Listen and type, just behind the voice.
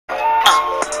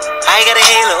I got a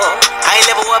halo. I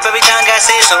level up every time God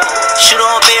says so. Shoot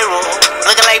on payroll.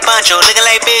 Looking like Pancho, looking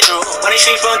like Pedro. On the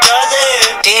street from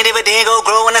Tarzan. Ten dividend go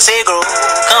grow when I say grow.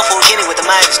 Kung Fu Kenny with the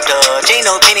Midas touch. Ain't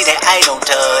no penny that I don't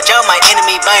touch. Y'all my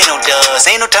enemy bite on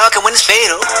dust. Ain't no talking when it's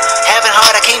fatal. Having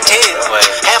hard, I can't tell.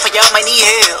 Half of y'all might need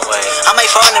help. I might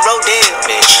fall in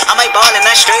Rodale. I might ball in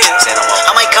Australia.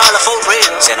 I might call it for real.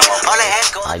 All I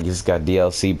ask go. I just got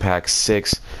DLC pack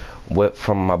 6 whip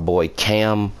from my boy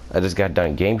Cam. I just got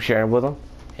done game sharing with him,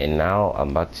 and now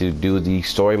I'm about to do the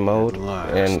story mode.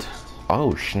 And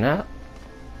oh snap!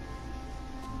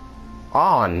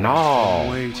 Oh no!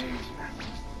 Waiting.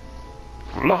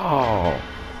 No!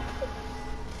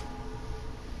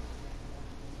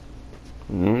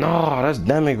 No, that's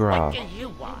Demigra. What do you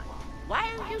want? Why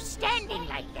are you standing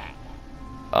like that?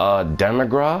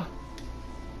 Demigra?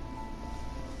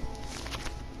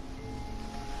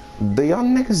 Do y'all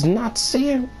niggas not see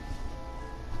him?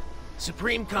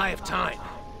 Supreme Kai of Time.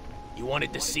 You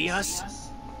wanted to see us?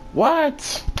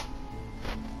 What?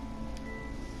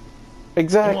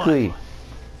 Exactly.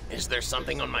 What? Is there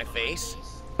something on my face?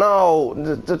 No,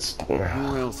 that's...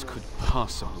 Who else could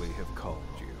possibly have called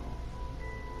you?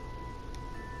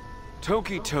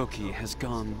 Toki has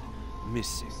gone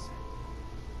missing,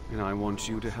 and I want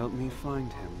you to help me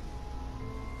find him.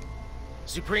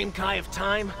 Supreme Kai of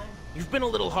Time? You've been a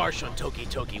little harsh on Toki,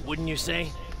 wouldn't you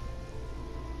say?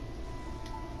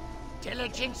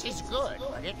 Diligence is good,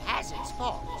 but it has its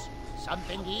faults.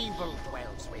 Something evil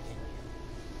dwells within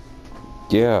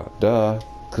you. Yeah, duh.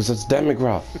 Cause it's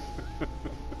Demigra.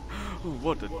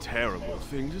 What a terrible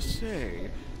thing to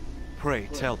say. Pray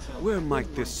tell, where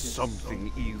might this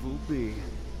something evil be?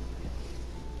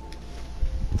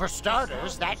 For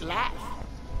starters, that laugh.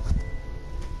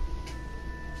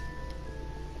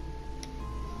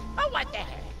 Oh, what the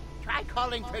heck? Try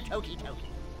calling for Toki.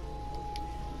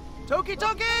 Toki!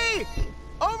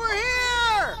 Over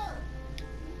here!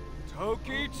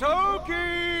 Toki!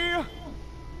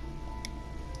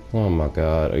 Oh my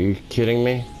god, are you kidding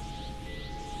me?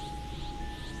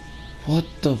 What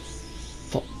the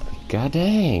fuck? God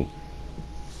dang.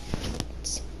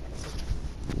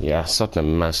 Yeah,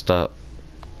 something messed up.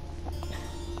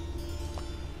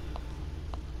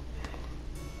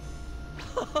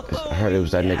 I heard it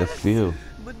was that nigga Phil.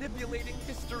 Manipulating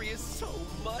history is so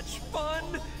much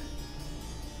fun!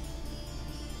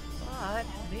 But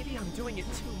maybe I'm doing it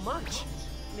too much.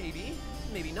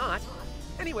 Maybe not.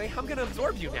 Anyway, I'm gonna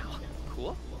absorb you now.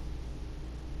 Cool?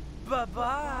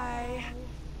 Bye-bye.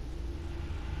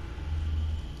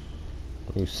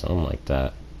 You sound like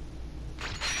that.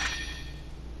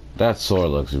 That sword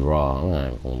looks raw, I'm not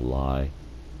even gonna lie.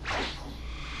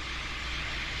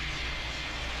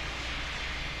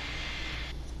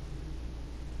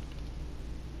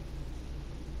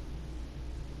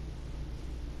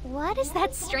 What is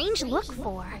that strange look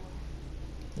for?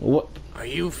 What? Are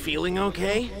you feeling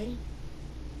okay?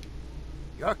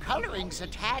 Your coloring's a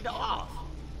tad off.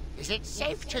 Is it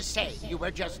safe to say you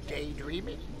were just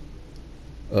daydreaming?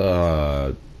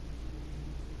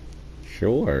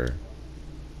 Sure.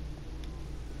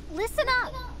 Listen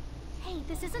up! Hey,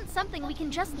 this isn't something we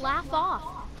can just laugh off.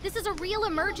 This is a real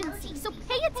emergency, so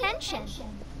pay attention.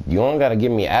 You don't gotta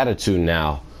give me attitude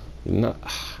now. You know,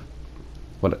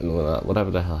 whatever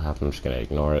the hell happened, I'm just gonna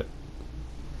ignore it.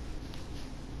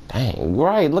 Dang,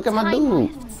 right, look at my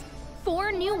dude. Rifts.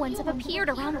 4 new ones have appeared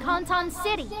around Canton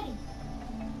City.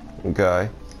 Okay.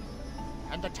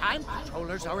 And the time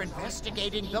controllers are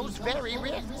investigating those very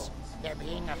rifts. They're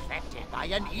being affected by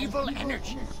an evil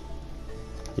energy.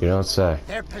 You don't say.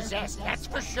 They're possessed, that's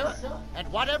for sure.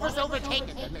 And whatever's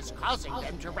overtaken them is causing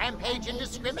them to rampage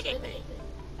indiscriminately.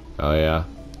 Oh yeah?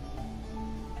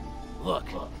 Look,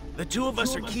 the two of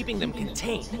us are keeping them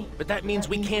contained, but that means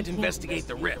we can't investigate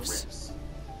the rifts.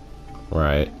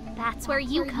 Right. That's where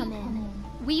you come in.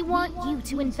 We want you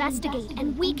to investigate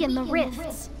and weaken the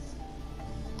rifts.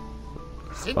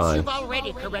 Since Fine. you've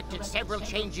already corrected several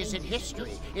changes in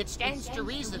history, it stands to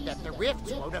reason that the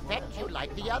rifts won't affect you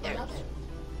like the others.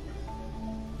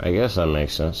 I guess that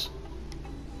makes sense.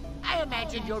 I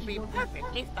imagine you'll be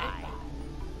perfectly fine.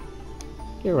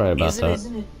 You're right about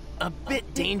Isn't that. it a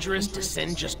bit dangerous to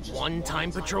send just one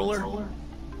time patroller?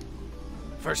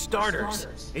 For starters,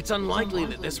 it's unlikely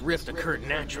that this rift occurred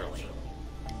naturally.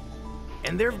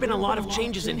 And there have been a lot of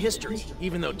changes in history,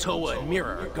 even though Towa and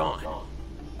Mira are gone.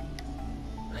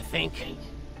 I think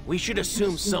we should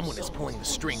assume someone is pulling the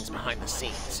strings behind the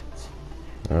scenes.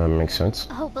 Makes sense.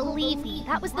 Oh, believe me,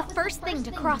 that was the first thing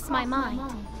to cross my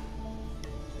mind.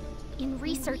 In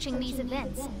researching these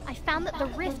events, I found that the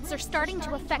rifts are starting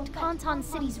to affect Canton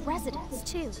City's residents,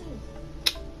 too.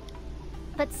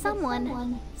 But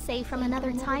someone, say from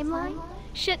another timeline,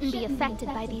 shouldn't be affected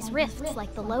by these rifts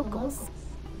like the locals.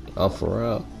 Oh, for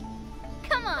real?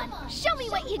 Come on, show me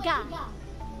what you got.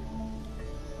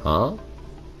 Huh? What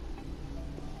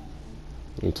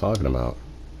are you talking about?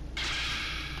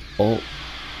 Oh.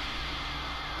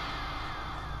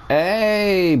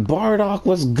 Hey, Bardock,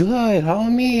 what's good,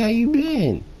 homie? How you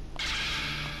been?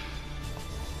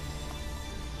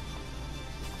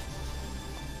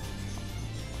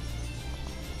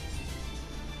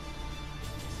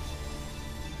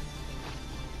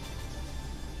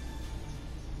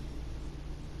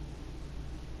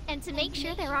 And to make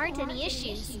sure there aren't any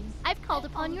issues, I've called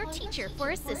upon your teacher for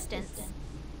assistance.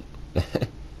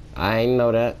 I ain't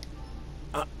know that.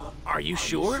 Are you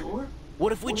sure?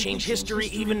 What if we change history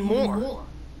even more?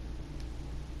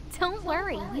 Don't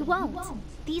worry, we won't.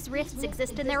 These rifts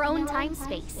exist in their own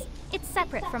time-space. It's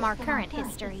separate from our current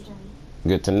history.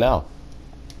 Good to know.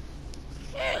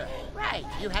 Yeah, right.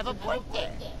 You have a point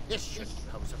there. This shouldn't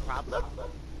pose a problem.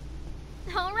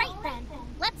 All right then,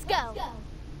 let's go.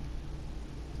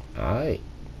 Alright.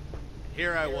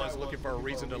 Here I was looking for a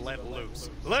reason to let loose.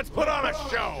 Let's put on a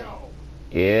show!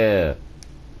 Yeah.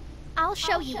 I'll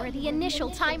show you where the initial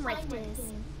time rift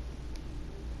is.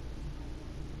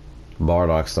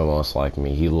 Bardock's the most like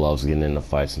me. He loves getting into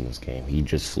fights in this game. He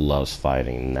just loves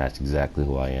fighting, and that's exactly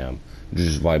who I am.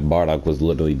 Just like Bardock was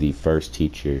literally the first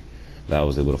teacher that I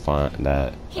was able to find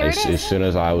that. As soon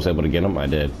as I was able to get him, I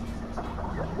did.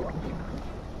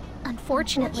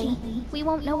 Unfortunately, we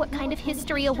won't know what kind of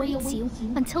history awaits you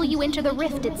until you enter the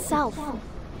rift itself.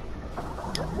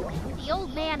 The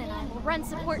old man and I will run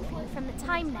support for you from the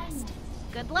time nest.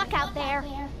 Good luck out there.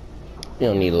 You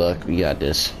don't need luck. We got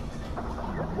this.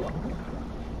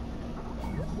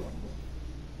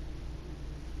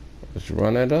 Let's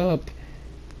run it up.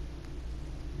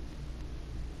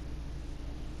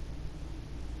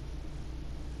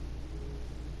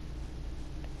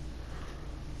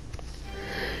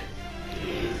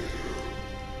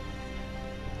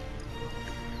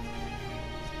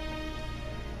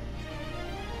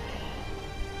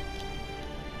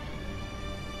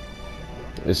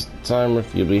 This timer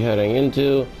you'll be heading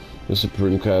into the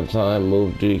Supreme Crowd Time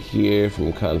moved to here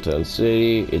from Content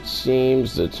City. It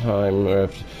seems the time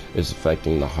rift is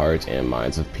affecting the hearts and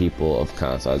minds of people of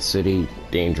Content City.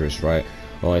 Dangerous, right?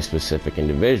 Only specific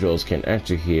individuals can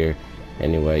enter here.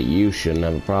 Anyway, you shouldn't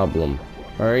have a problem.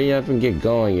 Hurry up and get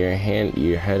going. You're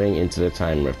heading into the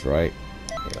time rift, right?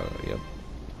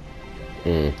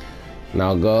 Yep.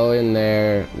 Now go in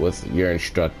there with your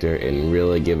instructor and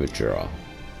really give it your all.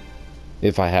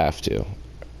 If I have to.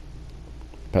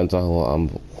 Depends on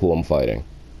who I'm fighting.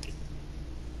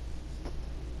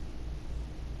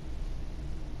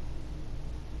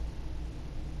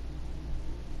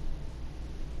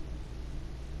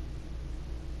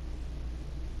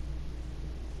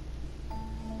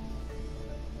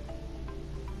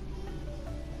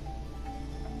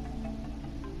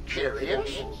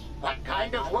 Curious? What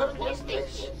kind of world is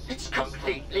this? It's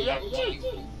completely empty.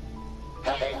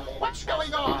 Hey, what's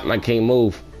going on? I can't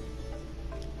move.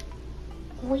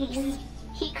 Whis,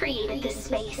 he created this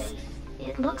space.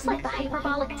 It looks like the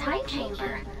hyperbolic time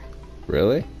chamber.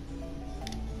 Really?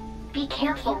 Be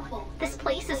careful. This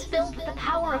place is filled with the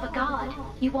power of a god.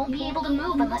 You won't be able to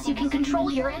move unless you can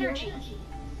control your energy.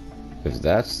 If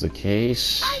that's the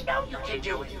case, I know you can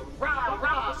do it. Rah,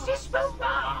 rah, sis, boom,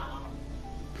 rah.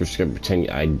 just gonna pretend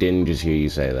I didn't just hear you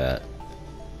say that.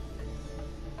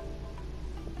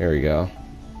 Here we go.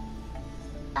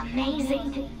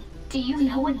 Amazing. Do you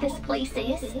know what this place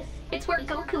is? It's where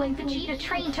Goku and Vegeta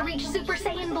trained to reach Super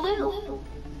Saiyan Blue.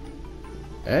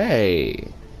 Hey.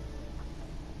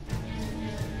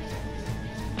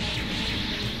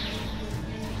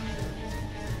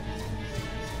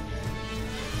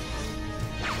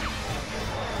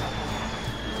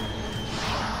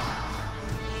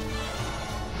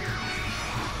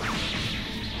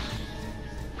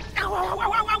 Ow, ow,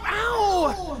 ow, ow, ow,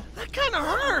 ow! That kind of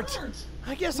hurt.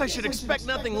 I guess I should expect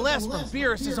nothing less from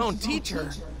Beerus' own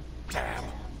teacher. Damn.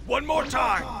 One more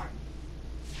time!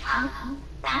 Huh?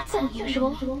 That's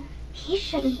unusual. He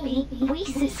shouldn't be.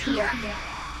 Whis is here.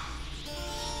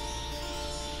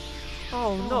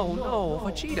 Oh, no, no,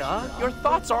 Vegeta. Your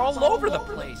thoughts are all over the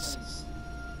place.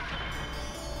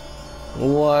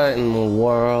 What in the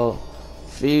world?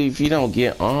 If you don't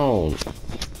get on.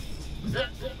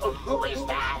 Who is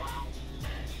that?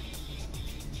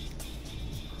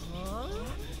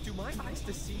 Do my eyes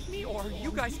deceive me, or are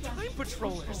you guys time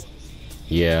patrollers?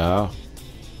 Yeah.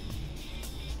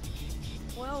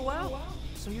 Well, well.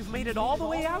 So you've made it all the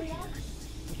way out here.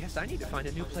 Guess I need to find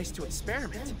a new place to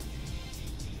experiment.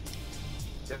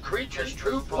 The creature's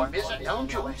true form isn't known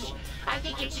to us. I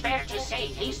think it's fair to say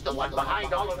he's the one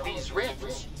behind all of these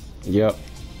rifts. Yep.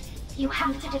 You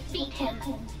have to defeat him.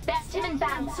 Best him in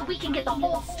battle so we can get the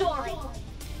whole story.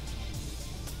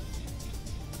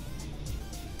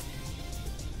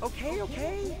 Okay,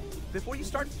 okay. Before you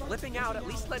start flipping out, at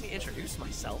least let me introduce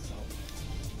myself.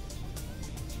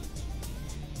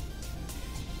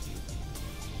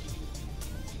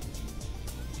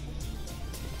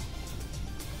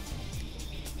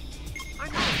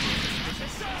 I'm not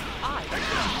suspicious.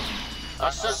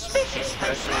 A suspicious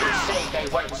person would say they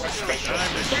weren't suspicious.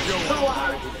 Who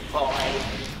are you, boy?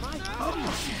 My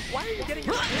goodness, why are you getting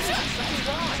your hands on such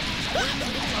a lie?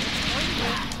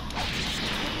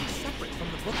 Separate from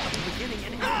the book at the beginning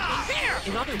and end.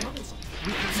 In other words,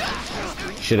 we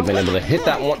can should have been able to hit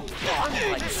that one.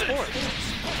 like sports.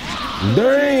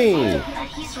 Dang! But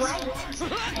he's right.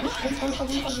 And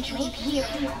potentially age may be here.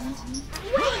 Wait a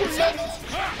minute!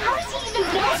 How does he even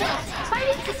know that? I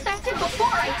didn't suspect him before,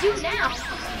 I do now.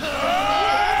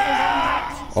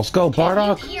 Let's go,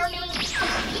 Bardock. Can you hear me? You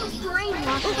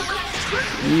brainwashed the last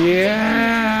person.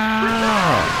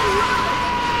 Yeah!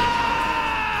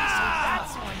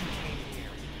 That's why you came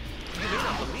here. You may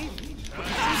not believe me, but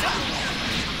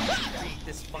create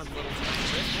this fun little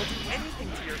trip will do anything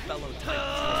to your fellow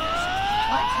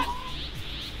Titans.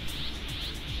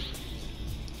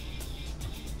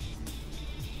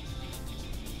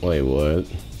 Wait, what?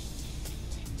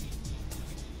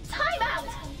 Time out!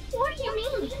 What do you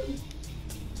mean?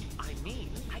 I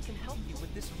mean, I can help you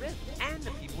with this rift and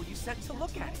the people you sent to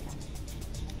look at it.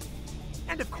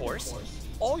 And of course,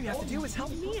 all you have to do is help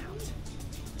me out.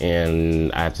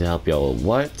 And I have to help y'all with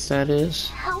what that is?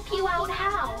 Help you out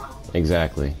how?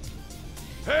 Exactly.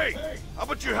 Hey, how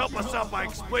about you help us out by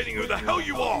explaining who the hell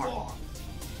you are?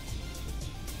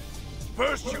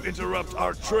 First you interrupt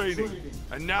our training,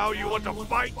 and now you want to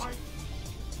fight?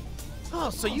 Oh,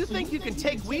 so you think you can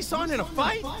take Whis on in a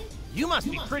fight? You must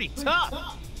be pretty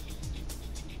tough.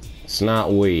 It's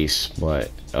not Whis, but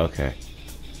okay.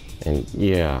 And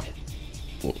yeah,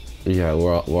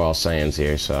 we're all Saiyans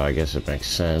here, so I guess it makes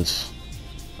sense.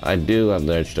 I do have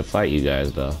the urge to fight you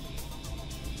guys, though.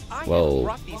 I Whoa. have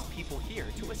brought these people here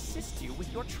to assist you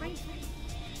with your training.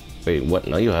 Wait, what?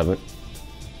 No, you haven't.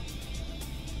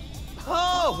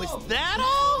 Oh, is that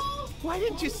all? Why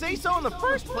didn't you say so in the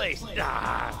first place?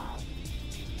 Ah.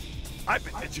 I've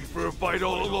been itching for a fight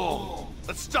all along.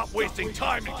 Let's stop wasting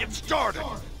time and get started.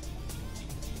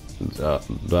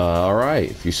 All right,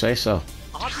 if you say so.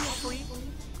 Obviously,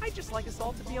 I just like us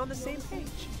all to be on the same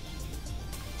page.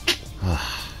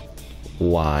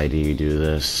 Why do you do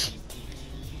this?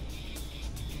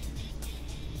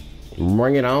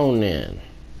 Bring it on then.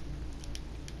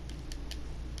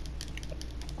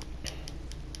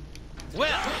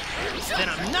 Well, then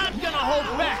I'm not gonna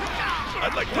hold back.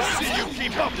 I'd like to see you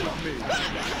keep up with me.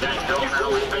 Then don't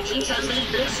know if the teacher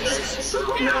mean business.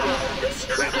 No, it's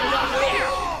tricky.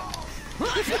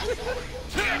 What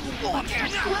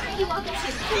are you up to?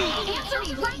 Answer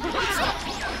me right now!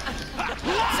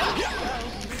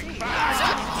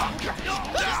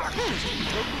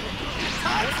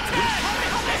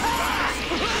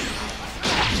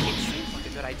 It seemed like a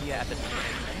good idea at the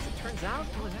time, as it turns out,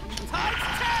 it was actually...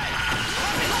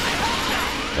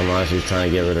 Unless he's trying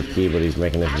to get rid of P, but he's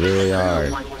making it really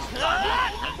hard.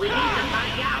 We need to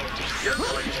find out. You're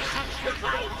going to have to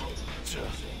fight.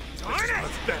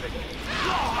 Pathetic.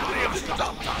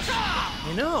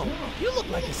 You know, you look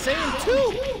like a Saiyan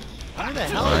too. Where the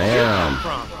hell I did you am. come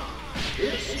from?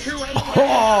 It's too late.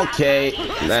 Oh, okay,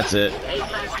 that's it. A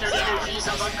master energies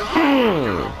of a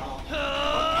god.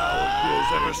 Power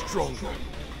grows ever stronger.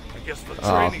 I guess the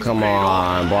Oh, training's come paid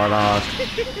off. on, Bardock.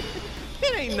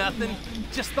 It ain't nothing.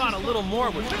 Just thought a little more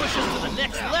would push us to the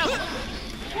next level.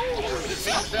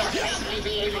 Think they'll safely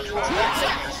be able to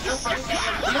arrest Super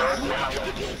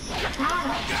Saiyan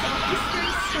power.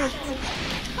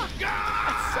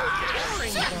 That's so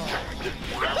boring, though.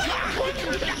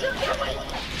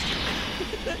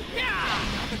 Now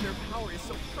that their power is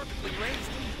so perfectly raised,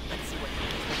 let's see what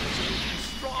happens when they release these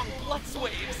strong flux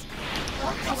waves.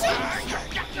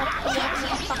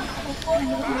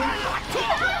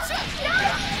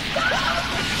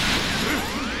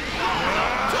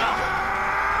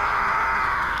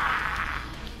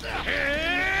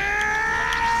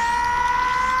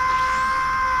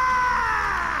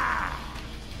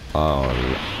 Oh,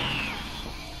 no.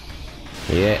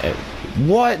 Yeah.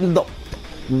 What the?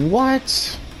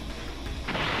 What?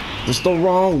 That's the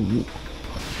wrong.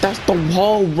 That's the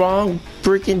whole wrong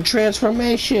freaking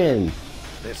transformation.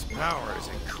 This power is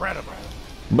incredible.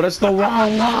 But it's the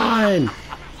wrong one.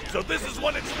 So this is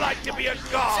what it's like to be a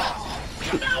god.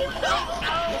 Because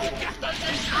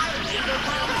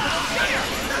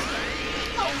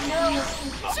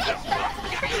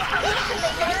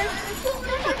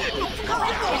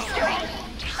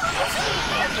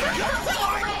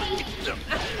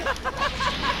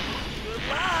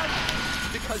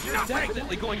you're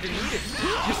definitely going to need it. You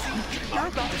see, you're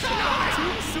about to see 2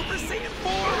 Super Saiyan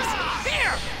 4s.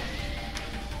 There!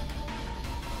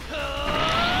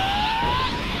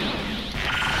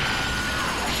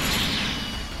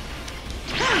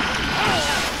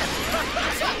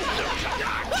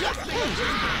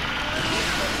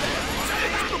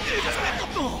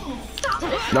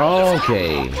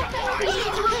 Okay.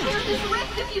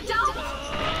 If you don't.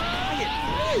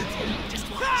 Just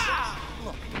watch.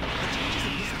 Look, the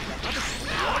changes in this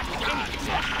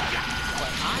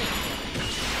but I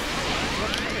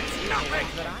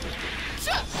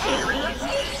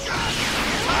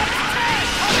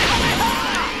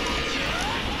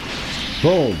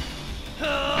Boom.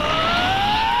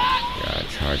 Gotta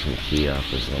charge my key off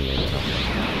this one.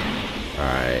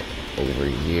 Alright, over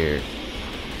here.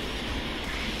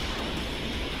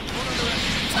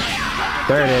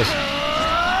 There it is.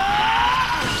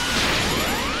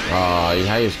 Oh,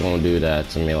 how you just gonna do that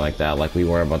to me like that? Like we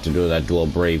weren't about to do that dual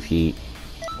brave heat.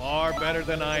 Far better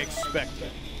than I expected.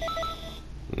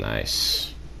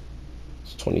 Nice.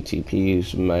 It's 20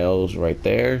 TPs males right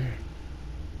there.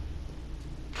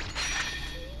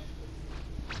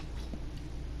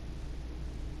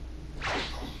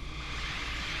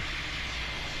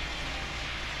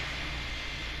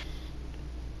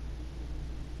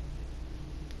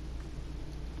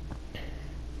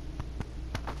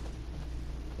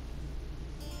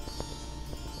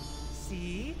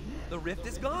 See? The rift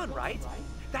is gone, right?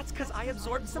 That's because I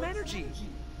absorbed some energy.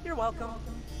 You're welcome.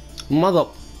 Mother.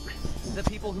 The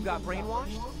people who got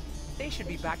brainwashed, they should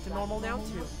be back to normal now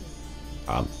too.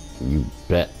 You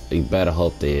better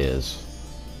hope there is.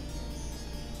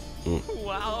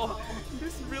 Wow,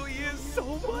 this really is so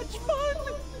much fun!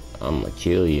 I'm gonna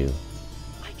kill you.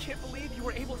 I can't believe you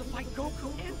were able to fight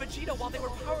Goku and Vegeta while they were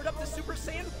powered up to Super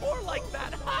Saiyan 4 like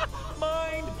that.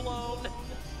 Mind blown.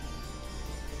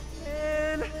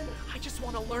 And I just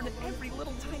want to learn every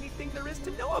little tiny thing there is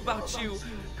to know about you.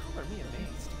 Color me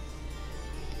amazed.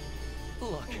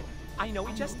 Look, I know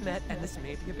we just met and this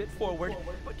may be a bit forward,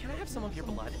 but can I have some of your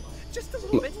blood? Just a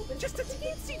little bit, just a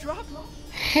teensy drop.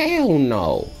 Hell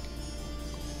no.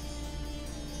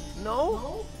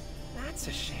 No? That's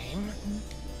a shame.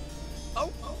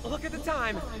 Oh, look at the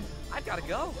time. I've got to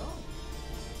go.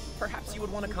 Perhaps you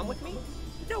would want to come with me?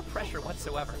 No pressure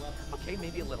whatsoever. Okay,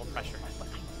 maybe a little pressure, but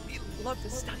I really love to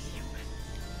study you.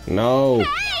 No.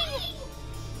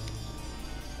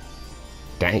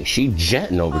 Dang, she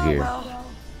jetting over here. Well,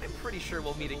 I'm pretty sure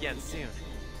we'll meet again soon.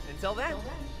 Until then,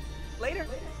 later.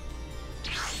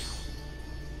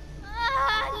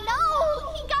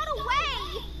 No! He got away!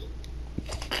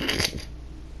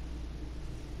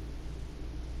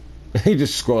 He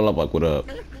just scroll up like, what up?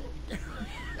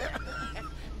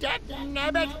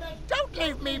 Dagnabbit, don't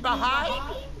leave me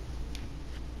behind!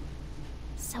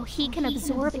 So he can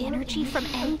absorb energy from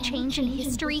any change in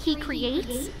history he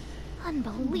creates?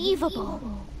 Unbelievable.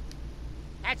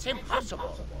 That's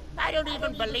impossible. I don't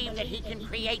even believe that he can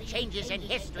create changes in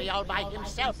history all by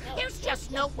himself. There's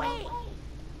just no way.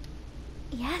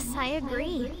 Yes, I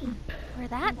agree. Were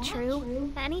that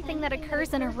true, anything that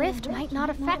occurs in a rift might not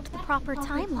affect the proper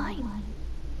timeline.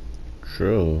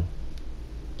 True.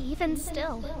 Even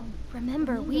still,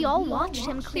 remember, we all watched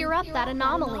him clear up that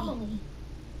anomaly.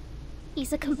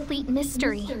 He's a complete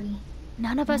mystery.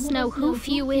 None of us know who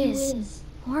Fu is,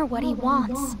 or what he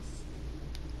wants.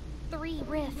 3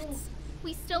 rifts.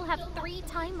 We still have 3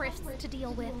 time rifts to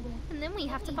deal with, and then we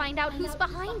have to find out who's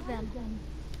behind them.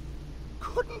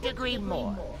 Couldn't agree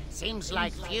more. Seems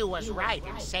like Fu was right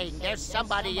in saying there's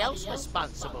somebody else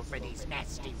responsible for these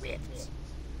nasty rifts.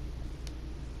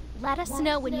 Let us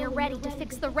know when you're ready to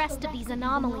fix the rest of these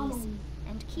anomalies,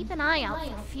 and keep an eye out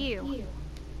for Fu.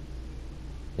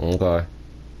 Okay.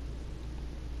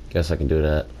 Guess I can do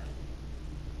that.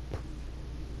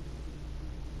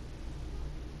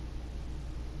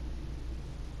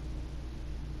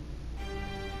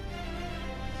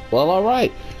 Well,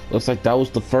 alright. Looks like that was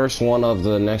the first one of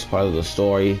the next part of the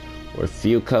story, where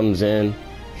Fu comes in.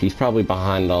 He's probably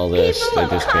behind all this. They're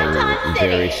just being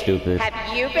very stupid.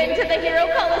 Have you been to the Hero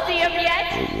Coliseum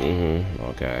yet?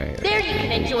 Okay. There you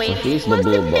can enjoy So he's the blue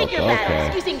exclusive book. figure battles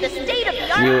Okay. using the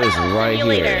state-of-the-art Fu is battle right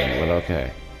simulator. here, but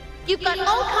okay. You've got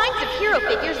all kinds of hero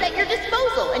figures at your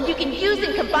disposal, and you can use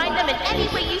and combine them in any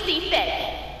way you see fit.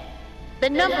 The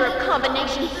number of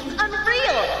combinations is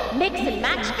unreal. Mix and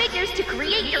match figures to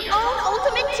create your own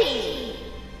ultimate team.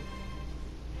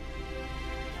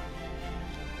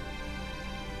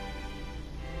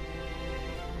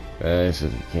 Thanks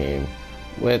if you came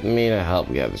with me to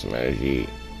help gather some energy.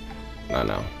 I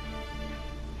know.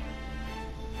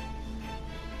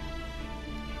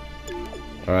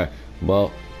 Alright,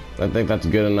 well, I think that's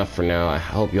good enough for now. I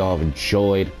hope y'all have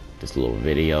enjoyed this little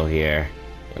video here.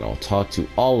 And I'll talk to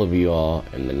all of you all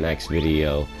in the next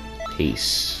video.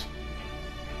 Peace.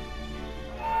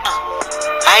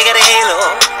 I got a halo.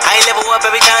 I level up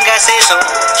every time God says so.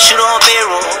 Shoot on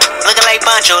payroll. Looking like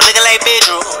Pancho, looking like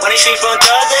Pedro. On the street from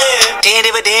Tarzan. Ten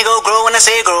dividend go grow when I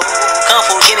say grow. Kung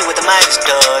Fu Kenny with the Midas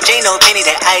touch. Ain't no penny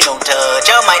that I don't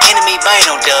touch. Y'all my enemy bite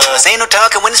on dust. Ain't no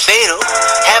talking when it's fatal.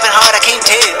 Having hard, I can't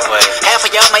tell. Half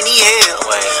of y'all might need help.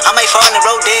 I might fall in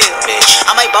Rodale.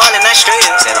 I might ball and not straight.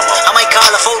 I might call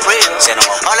a full real.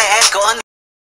 All I ask go under